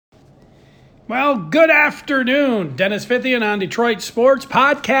Well, good afternoon. Dennis Fithian on Detroit Sports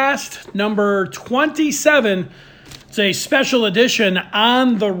Podcast number 27. It's a special edition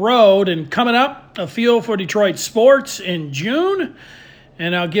on the road, and coming up, a feel for Detroit sports in June.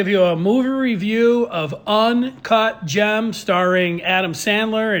 And I'll give you a movie review of Uncut Gems starring Adam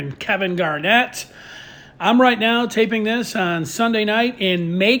Sandler and Kevin Garnett. I'm right now taping this on Sunday night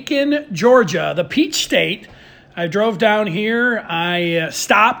in Macon, Georgia, the Peach State. I drove down here. I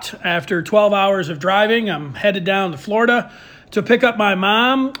stopped after 12 hours of driving. I'm headed down to Florida to pick up my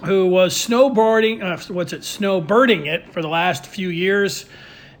mom, who was snowbirding it for the last few years.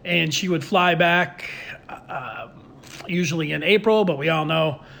 And she would fly back usually in April, but we all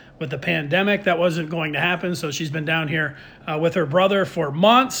know with the pandemic that wasn't going to happen. So she's been down here with her brother for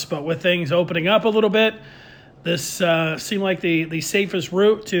months, but with things opening up a little bit, this seemed like the safest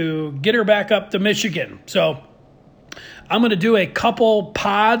route to get her back up to Michigan. So I'm going to do a couple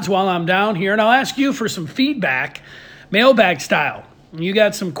pods while I'm down here, and I'll ask you for some feedback, mailbag style. You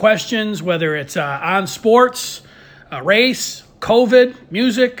got some questions, whether it's on sports, race, COVID,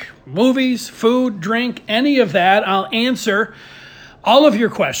 music, movies, food, drink, any of that. I'll answer all of your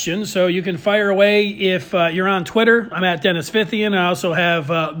questions, so you can fire away if you're on Twitter. I'm at Dennis Fithian. I also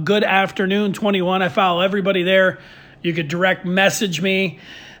have Good Afternoon 21. I follow everybody there. You could direct message me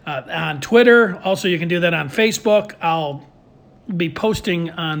on Twitter. Also, you can do that on Facebook. I'll be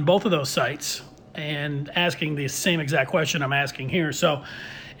posting on both of those sites and asking the same exact question I'm asking here. So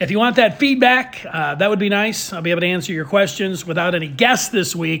if you want that feedback, that would be nice. I'll be able to answer your questions without any guests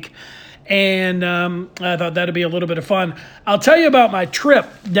this week. And I thought that'd be a little bit of fun. I'll tell you about my trip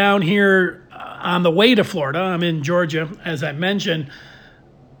down here on the way to Florida. I'm in Georgia, as I mentioned.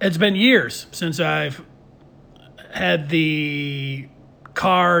 It's been years since I've had the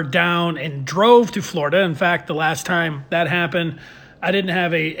car down and drove to Florida. In fact, the last time that happened, I didn't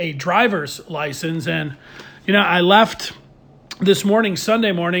have a driver's license. And, I left this morning,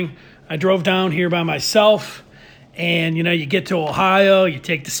 Sunday morning. I drove down here by myself. And, you get to Ohio, you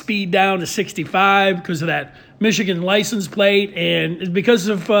take the speed down to 65 because of that Michigan license plate. And it's because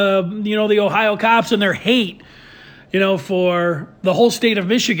of, the Ohio cops and their hate, for the whole state of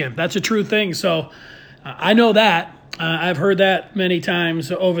Michigan. That's a true thing. So I know that. I've heard that many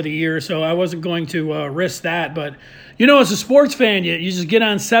times over the years, so I wasn't going to risk that. But, as a sports fan, you just get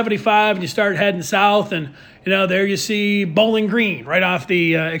on 75 and you start heading south. And, there you see Bowling Green right off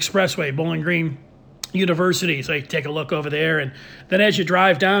the expressway, Bowling Green University. So you take a look over there, and then as you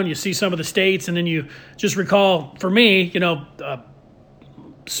drive down, you see some of the states, and then you just recall, for me,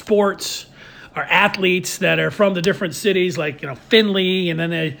 sports or athletes that are from the different cities, like Findlay, and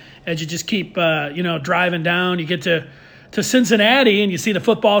then as you just keep driving down, you get to Cincinnati, and you see the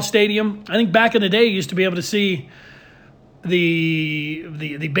football stadium. I think back in the day, you used to be able to see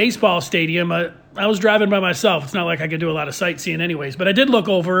the baseball stadium. I was driving by myself. It's not like I could do a lot of sightseeing anyways, but I did look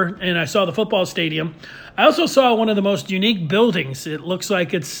over and I saw the football stadium. I also saw one of the most unique buildings. It looks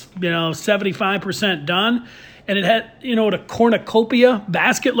like it's, 75% done. And it had, what a cornucopia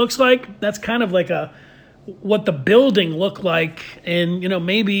basket looks like. That's kind of like what the building looked like. And,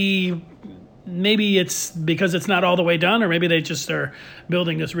 maybe it's because it's not all the way done, or maybe they just are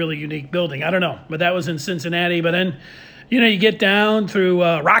building this really unique building. I don't know. But that was in Cincinnati. But then, you get down through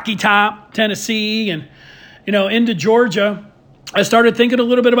Rocky Top, Tennessee, and, into Georgia. I started thinking a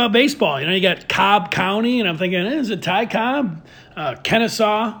little bit about baseball. You got Cobb County, and I'm thinking, is it Ty Cobb?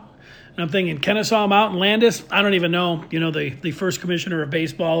 Kennesaw. And I'm thinking Kennesaw Mountain Landis. I don't even know, the first commissioner of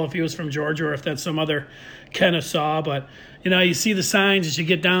baseball, if he was from Georgia or if that's some other Kennesaw. But, you see the signs as you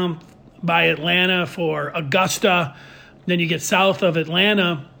get down by Atlanta for Augusta. Then you get south of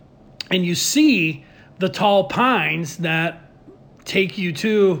Atlanta, and you see the tall pines that take you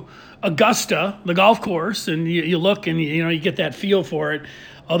to Augusta, the golf course, and you look and you get that feel for it.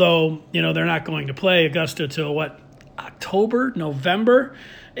 Although they're not going to play Augusta till October, November,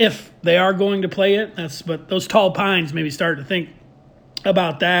 if they are going to play it. But those tall pines made me start to think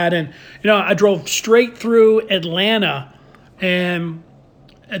about that. And I drove straight through Atlanta, and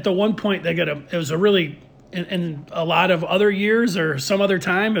at the one point it was a really, in a lot of other years or some other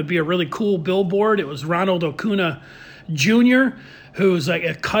time, it'd be a really cool billboard. It was Ronald Acuna Jr., who's like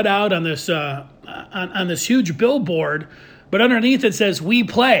a cutout on this on this huge billboard, but underneath it says "We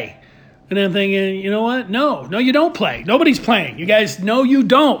play." And I'm thinking, you know what? No, you don't play. Nobody's playing. You guys know you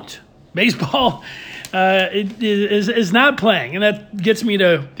don't. Baseball is not playing, and that gets me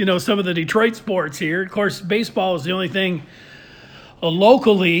to some of the Detroit sports here. Of course, baseball is the only thing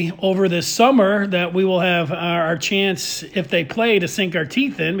locally over this summer that we will have our chance, if they play, to sink our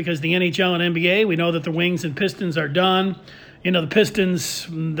teeth in, because the NHL and NBA, we know that the Wings and Pistons are done. the Pistons,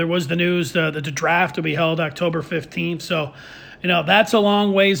 there was the news that the draft will be held October 15th. So, that's a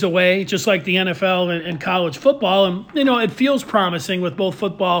long ways away, just like the NFL and college football. And, it feels promising with both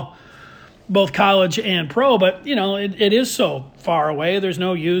football, both college and pro, but, it is so far away. There's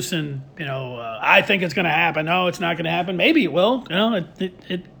no use in, I think it's going to happen. No, it's not going to happen. Maybe it will.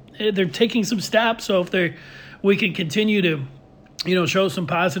 They're taking some steps. So if we can continue to, show some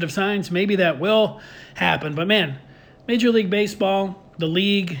positive signs, maybe that will happen. But, man, Major League Baseball, the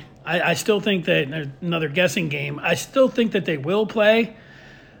league, I still think that another guessing game. I still think that they will play.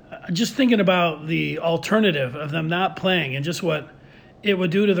 Just thinking about the alternative of them not playing and just what it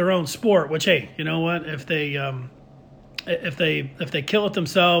would do to their own sport. Which, hey, you know what? If they kill it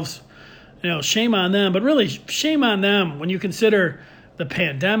themselves, shame on them. But really, shame on them when you consider the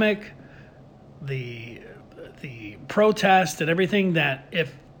pandemic, the protest, and everything that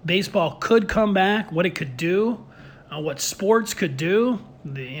if baseball could come back, what it could do. What sports could do,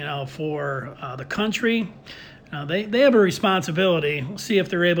 for the country. They have a responsibility. We'll see if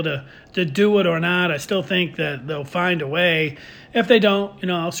they're able to do it or not. I still think that they'll find a way. If they don't,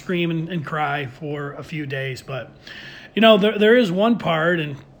 I'll scream and cry for a few days. But, there is one part,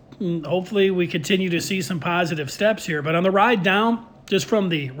 and hopefully we continue to see some positive steps here. But on the ride down, just from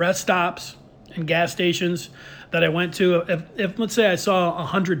the rest stops and gas stations that I went to, if let's say I saw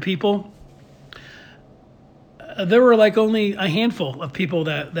 100 people, there were like only a handful of people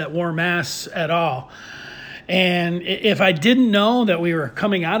that wore masks at all. And if I didn't know that we were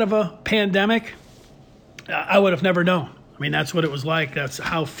coming out of a pandemic, I would have never known. I mean, that's what it was like. That's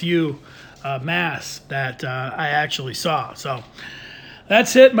how few masks that I actually saw. So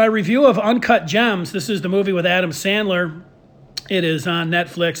that's it. My review of Uncut Gems. This is the movie with Adam Sandler. It is on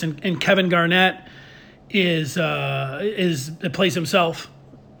Netflix, and Kevin Garnett plays himself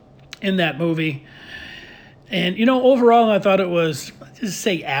in that movie. And, overall, I thought it was, just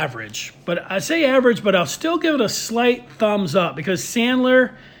say average. But I say average, but I'll still give it a slight thumbs up because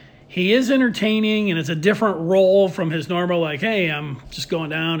Sandler, he is entertaining, and it's a different role from his normal, like, hey, I'm just going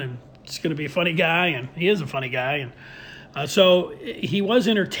down and just going to be a funny guy, and he is a funny guy. And so he was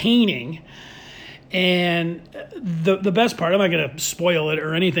entertaining. And the best part, I'm not going to spoil it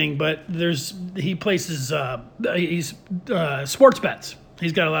or anything, but he places sports bets.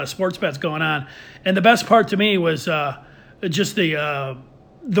 He's got a lot of sports bets going on. And the best part to me was just the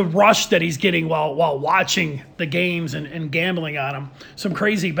rush that he's getting while watching the games and gambling on them. Some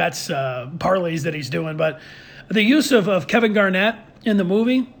crazy bets, parlays that he's doing. But the use of Kevin Garnett in the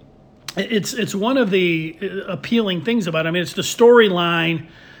movie, it's one of the appealing things about it. I mean, it's the storyline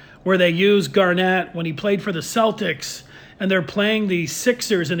where they use Garnett when he played for the Celtics, and they're playing the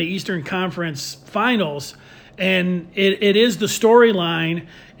Sixers in the Eastern Conference Finals. And it is the storyline,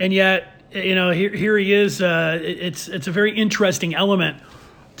 and yet, here he is. It's a very interesting element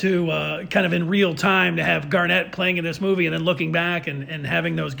to kind of in real time to have Garnett playing in this movie and then looking back and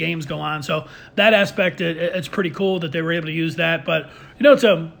having those games go on. So that aspect, it's pretty cool that they were able to use that. But, it's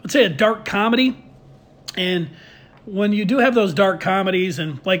let's say a dark comedy. And when you do have those dark comedies,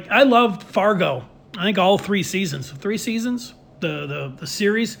 and like I loved Fargo, I think all 3 seasons, the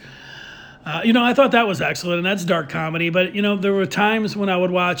series. I thought that was excellent, and that's dark comedy. But, there were times when I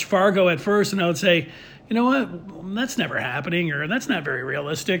would watch Fargo at first, and I would say, you know what, that's never happening, or that's not very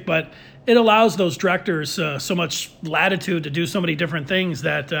realistic. But it allows those directors so much latitude to do so many different things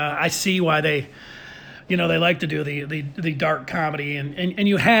that I see why they like to do the dark comedy. And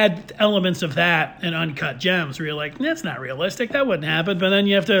you had elements of that in Uncut Gems where you're like, that's not realistic, that wouldn't happen. But then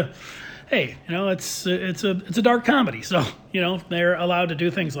you have to, hey, it's a dark comedy, so they're allowed to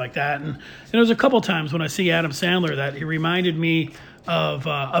do things like that. And there's a couple times when I see Adam Sandler that he reminded me of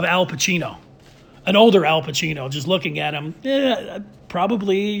Al Pacino, an older Al Pacino. Just looking at him,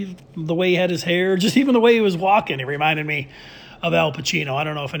 probably the way he had his hair, just even the way he was walking, he reminded me of Al Pacino. I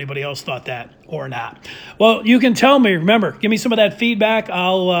don't know if anybody else thought that or not. Well, you can tell me. Remember, give me some of that feedback.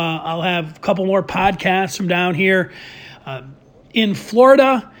 I'll have a couple more podcasts from down here in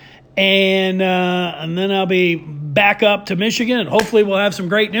Florida. And then I'll be back up to Michigan, and hopefully we'll have some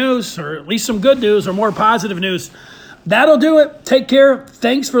great news, or at least some good news, or more positive news. That'll do it. Take care.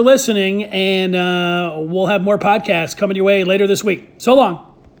 Thanks for listening, and we'll have more podcasts coming your way later this week. So long.